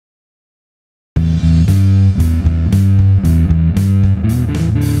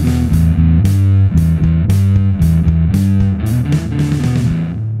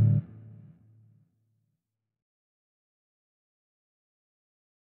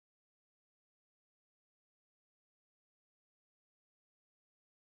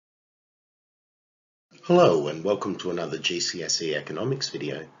Hello and welcome to another GCSE Economics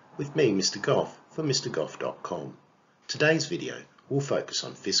video with me, Mr Goff, for MrGoff.com. Today's video will focus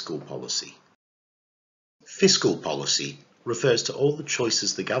on fiscal policy. Fiscal policy refers to all the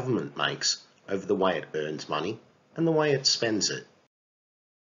choices the government makes over the way it earns money and the way it spends it.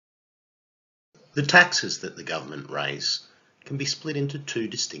 The taxes that the government raise can be split into two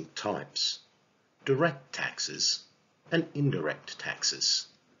distinct types: direct taxes and indirect taxes.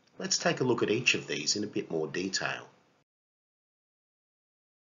 Let's take a look at each of these in a bit more detail.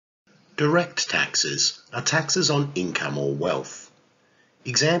 Direct taxes are taxes on income or wealth.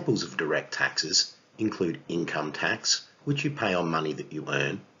 Examples of direct taxes include income tax, which you pay on money that you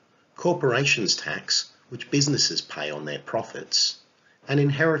earn, corporations tax, which businesses pay on their profits, and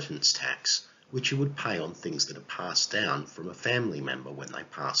inheritance tax, which you would pay on things that are passed down from a family member when they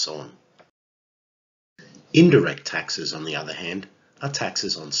pass on. Indirect taxes, on the other hand, are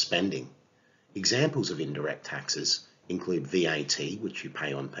taxes on spending. Examples of indirect taxes include VAT, which you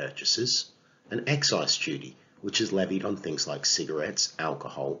pay on purchases, and excise duty, which is levied on things like cigarettes,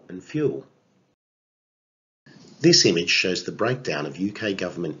 alcohol, and fuel. This image shows the breakdown of UK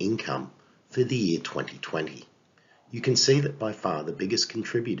government income for the year 2020. You can see that by far the biggest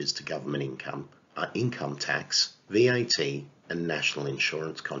contributors to government income are income tax, VAT, and national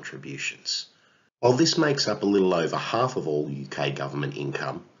insurance contributions. While this makes up a little over half of all UK government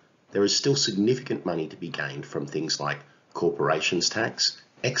income, there is still significant money to be gained from things like corporations tax,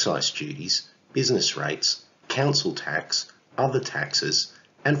 excise duties, business rates, council tax, other taxes,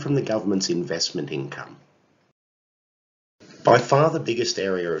 and from the government's investment income. By far the biggest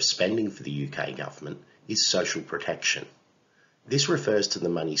area of spending for the UK government is social protection. This refers to the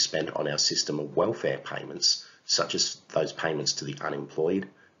money spent on our system of welfare payments, such as those payments to the unemployed,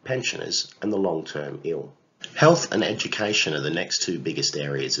 pensioners, and the long-term ill. Health and education are the next two biggest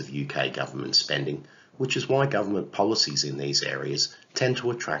areas of UK government spending, which is why government policies in these areas tend to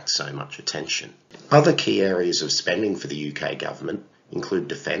attract so much attention. Other key areas of spending for the UK government include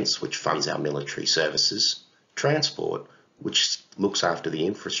defence, which funds our military services, transport, which looks after the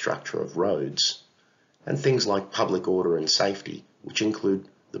infrastructure of roads, and things like public order and safety, which include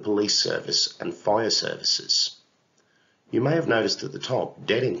the police service and fire services. You may have noticed at the top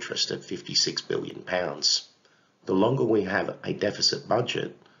debt interest at £56 billion. The longer we have a deficit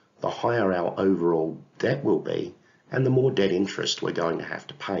budget, the higher our overall debt will be, and the more debt interest we're going to have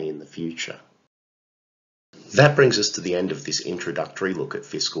to pay in the future. That brings us to the end of this introductory look at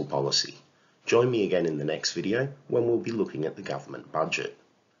fiscal policy. Join me again in the next video when we'll be looking at the government budget.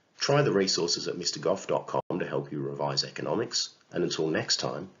 Try the resources at MrGoff.com to help you revise economics, and until next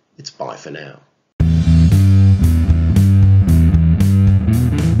time, it's bye for now.